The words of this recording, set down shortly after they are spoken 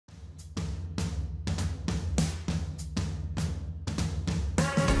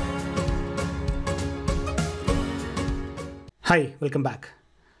Hi, welcome back.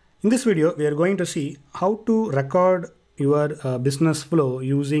 In this video, we are going to see how to record your business flow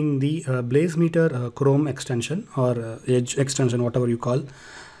using the Blazemeter Chrome extension or Edge extension, whatever you call.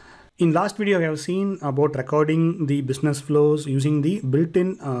 In last video, we have seen about recording the business flows using the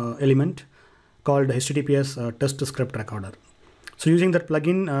built-in element called HTTPS test script recorder. So using that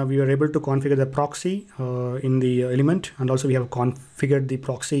plugin, we were able to configure the proxy in the element, and also we have configured the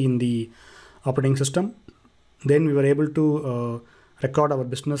proxy in the operating system. Then we were able to record our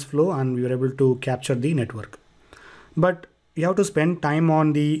business flow and we were able to capture the network. But you have to spend time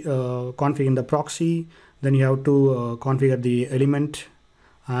on the configuring the proxy, then you have to configure the element,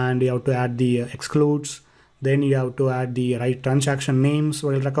 and you have to add the excludes, then you have to add the right transaction names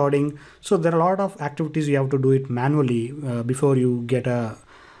while recording. So there are a lot of activities you have to do it manually before you get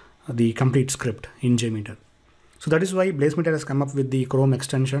the complete script in JMeter. So that is why Blazemeter has come up with the Chrome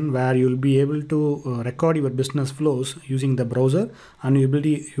extension, where you'll be able to record your business flows using the browser, and you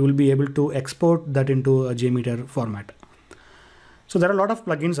will be able to export that into a JMeter format. So there are a lot of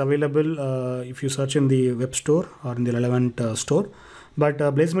plugins available if you search in the web store or in the relevant store. But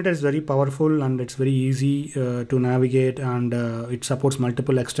Blazemeter is very powerful and it's very easy to navigate, and it supports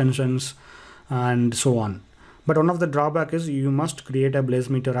multiple extensions and so on. But one of the drawbacks is you must create a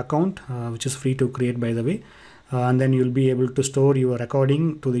Blazemeter account, which is free to create, by the way. And then you'll be able to store your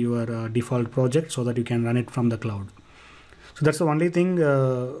recording to your default project so that you can run it from the cloud. So that's the only thing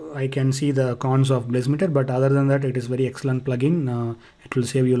I can see the cons of Blazemeter, but other than that, it is very excellent plugin. It will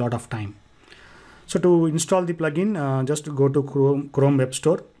save you a lot of time. So to install the plugin, just go to Chrome Web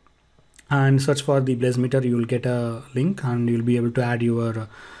Store and search for the Blazemeter. You will get a link and you'll be able to add your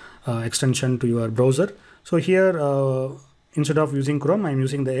extension to your browser. So here, instead of using Chrome, I'm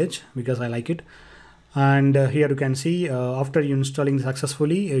using the Edge because I like it. And here you can see after you installing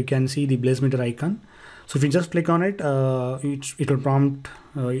successfully, you can see the Blazemeter icon. So if you just click on it, it will prompt,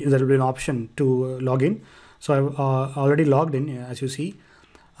 there will be an option to log in. So I've already logged in, as you see.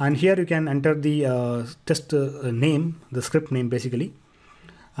 And here you can enter the test name, the script name basically.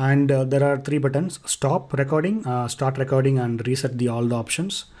 And there are three buttons: stop recording, start recording, and reset all the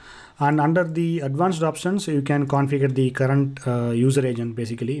options. And under the advanced options, you can configure the current user agent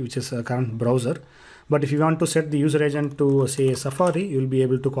basically, which is a current browser. But if you want to set the user agent to say Safari, you'll be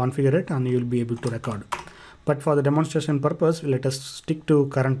able to configure it and you'll be able to record. But for the demonstration purpose, let us stick to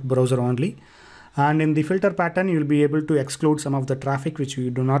current browser only. And in the filter pattern, you'll be able to exclude some of the traffic which you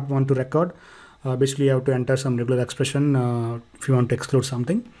do not want to record. Basically, you have to enter some regular expression if you want to exclude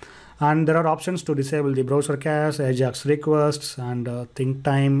something. And there are options to disable the browser cache, Ajax requests, and think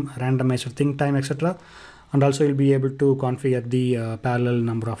time, randomizer think time, etc. And also you'll be able to configure the parallel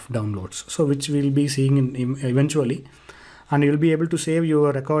number of downloads, so which we'll be seeing eventually. And you'll be able to save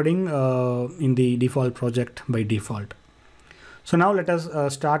your recording in the default project by default. So now let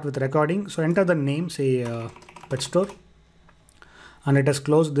us start with recording. So enter the name, say Pet Store, and let us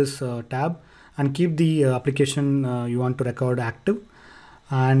close this tab and keep the application you want to record active.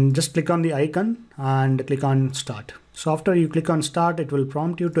 And just click on the icon and click on start. So after you click on start, it will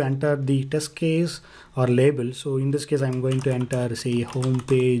prompt you to enter the test case or label. So in this case, I'm going to enter, say, home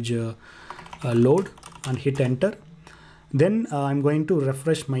page load, and hit enter. Then I'm going to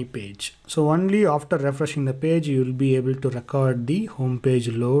refresh my page. So only after refreshing the page, you will be able to record the home page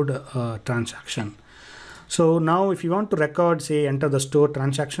load transaction. So now if you want to record, say, enter the store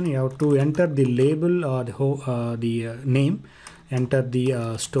transaction, you have to enter the label or the name, enter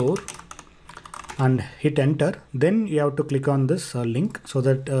the store and hit enter. Then you have to click on this link so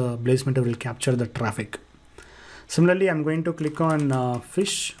that Blazemeter will capture the traffic. Similarly, I'm going to click on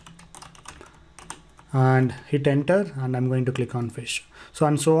fish and hit enter, and I'm going to click on fish. So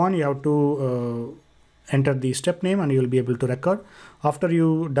and so on, you have to enter the step name and you will be able to record. After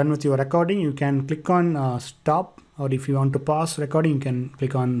you done with your recording, you can click on stop, or if you want to pause recording, you can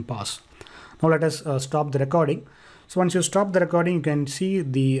click on pause. Now let us stop the recording. So once you stop the recording, you can see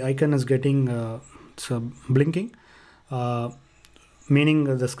the icon is getting blinking, meaning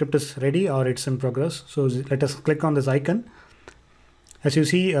the script is ready or it's in progress. So let us click on this icon. As you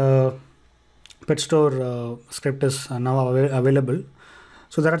see, Pet Store script is now available.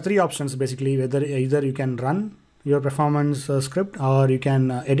 So there are three options basically, whether either you can run your performance script, or you can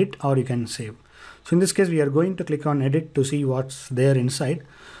edit, or you can save. So in this case, we are going to click on edit to see what's there inside.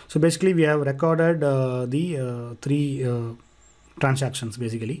 So basically we have recorded the three transactions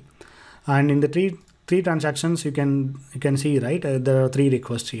basically, and in the three transactions you can see, right, there are three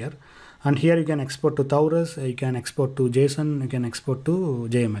requests here, and here you can export to Taurus, you can export to JSON, you can export to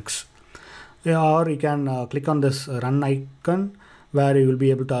JMX, or you can click on this run icon, where you will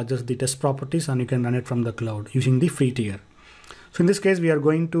be able to adjust the test properties and you can run it from the cloud using the free tier. So in this case, we are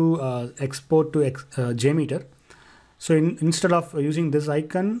going to export to JMeter. So instead of using this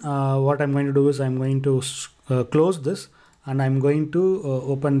icon, what I'm going to do is I'm going to close this, and I'm going to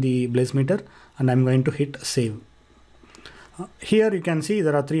open the Blazemeter, and I'm going to hit save. Here you can see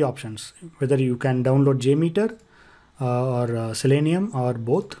there are three options, whether you can download JMeter or Selenium or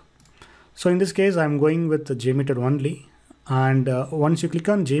both. So in this case, I'm going with the JMeter only. And once you click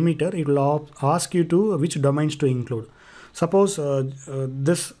on JMeter, it will ask you to which domains to include. Suppose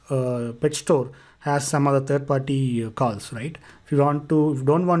this pet store has some other third-party calls, right? If you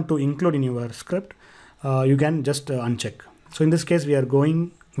don't want to include in your script, you can just uncheck. So in this case, we are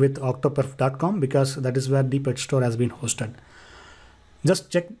going with octoperf.com because that is where the pet store has been hosted.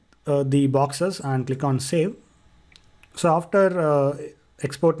 Just check the boxes and click on save. So after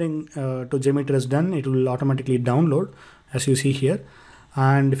exporting to JMeter is done, it will automatically download, as you see here.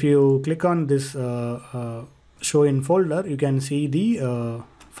 And if you click on this show in folder, you can see the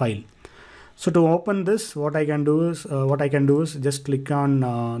file. So to open this, what I can do is just click on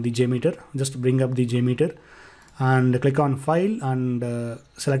the JMeter, just bring up the JMeter and click on file and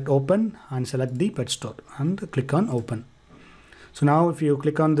select open and select the pet store and click on open. So now if you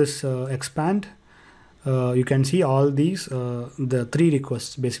click on this expand, you can see all these the three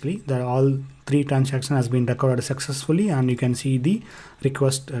requests. Basically, that all three transactions has been recorded successfully, and you can see the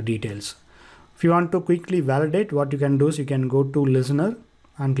request details. If you want to quickly validate, what you can do is you can go to listener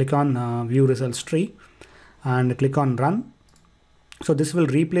and click on view results tree and click on run. So this will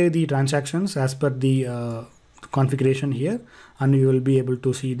replay the transactions as per the configuration here, and you will be able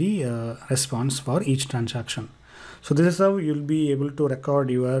to see the response for each transaction. So this is how you'll be able to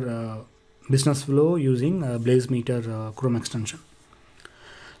record your business flow using Blazemeter Chrome extension.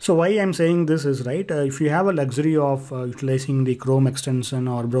 So why I'm saying this is, right, if you have a luxury of utilizing the Chrome extension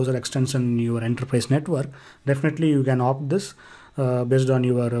or browser extension in your enterprise network, definitely you can opt this based on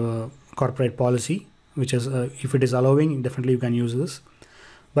your corporate policy, which is if it is allowing, definitely you can use this.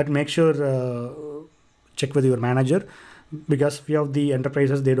 But make sure check with your manager, because few of the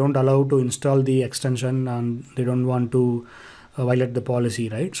enterprises, they don't allow to install the extension and they don't want to violate the policy,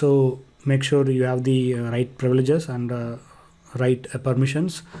 right? So make sure you have the right privileges and right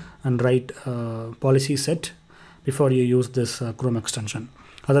permissions and right policy set before you use this Chrome extension.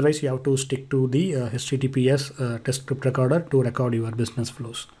 Otherwise, you have to stick to the HTTPS test script recorder to record your business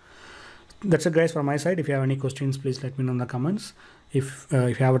flows. That's it, guys, from my side. If you have any questions, please let me know in the comments. If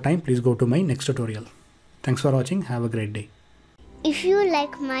you have a time, please go to my next tutorial. Thanks for watching. Have a great day. If you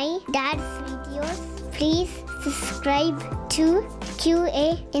like my dad's videos, please subscribe to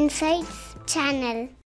QA Insights channel.